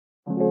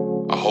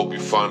hope you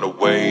find a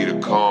way to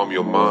calm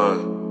your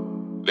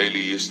mind. Lately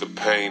it's the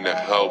pain that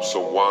helps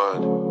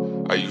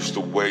unwind. I used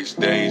to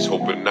waste days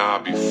hoping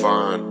I'd be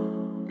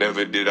fine.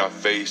 Never did I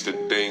face the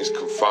things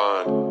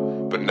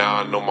confined, but now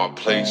I know my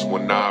place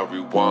when I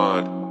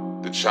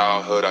rewind. The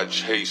childhood I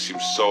chased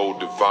seems so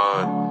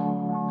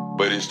divine,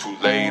 but it's too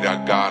late,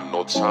 I got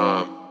no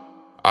time.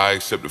 I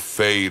accept the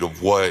fate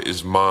of what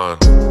is mine.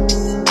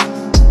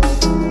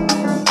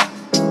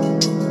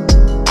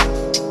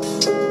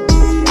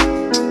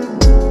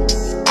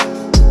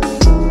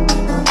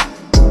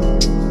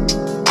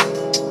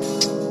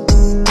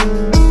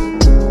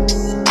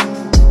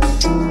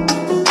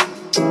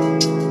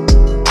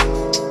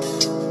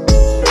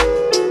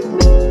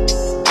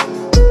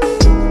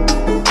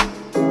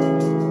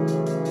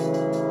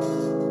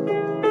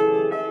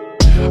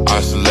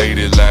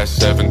 Isolated, last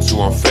 7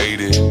 to I'm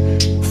faded.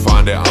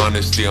 Find that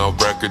honesty on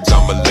records,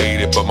 I'm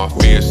elated, but my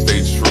fears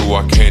stay true.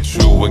 I can't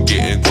chew when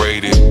getting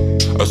graded.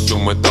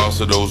 Assuming thoughts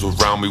of those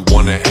around me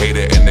wanna hate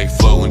it, and they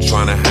floating,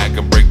 trying to hack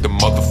and break the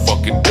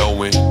motherfucking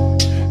dough in.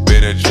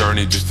 Been a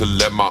journey just to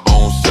let my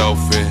own self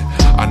in.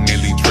 I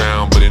nearly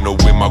drowned, but in the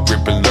wind my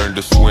grip and learned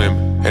to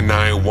swim. And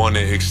I ain't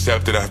wanna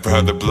accept it, I'd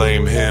rather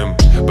blame him.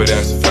 But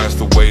that's a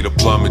faster way to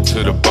plummet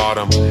to the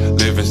bottom.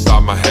 Live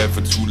inside my head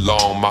for too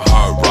long, my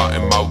heart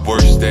rotten. My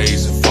worst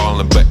days are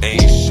falling, but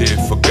ain't shit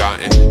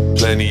forgotten.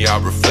 Plenty I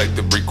reflect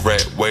and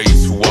regret way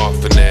too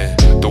often,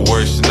 and the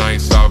worst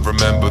nights I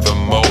remember the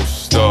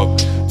most. Up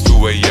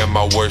 2 a.m.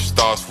 my worst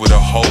thoughts with a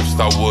host.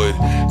 I would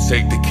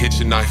take the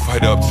kitchen knife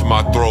right up to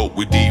my throat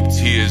with deep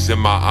tears in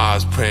my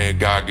eyes, praying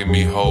God give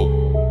me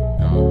hope.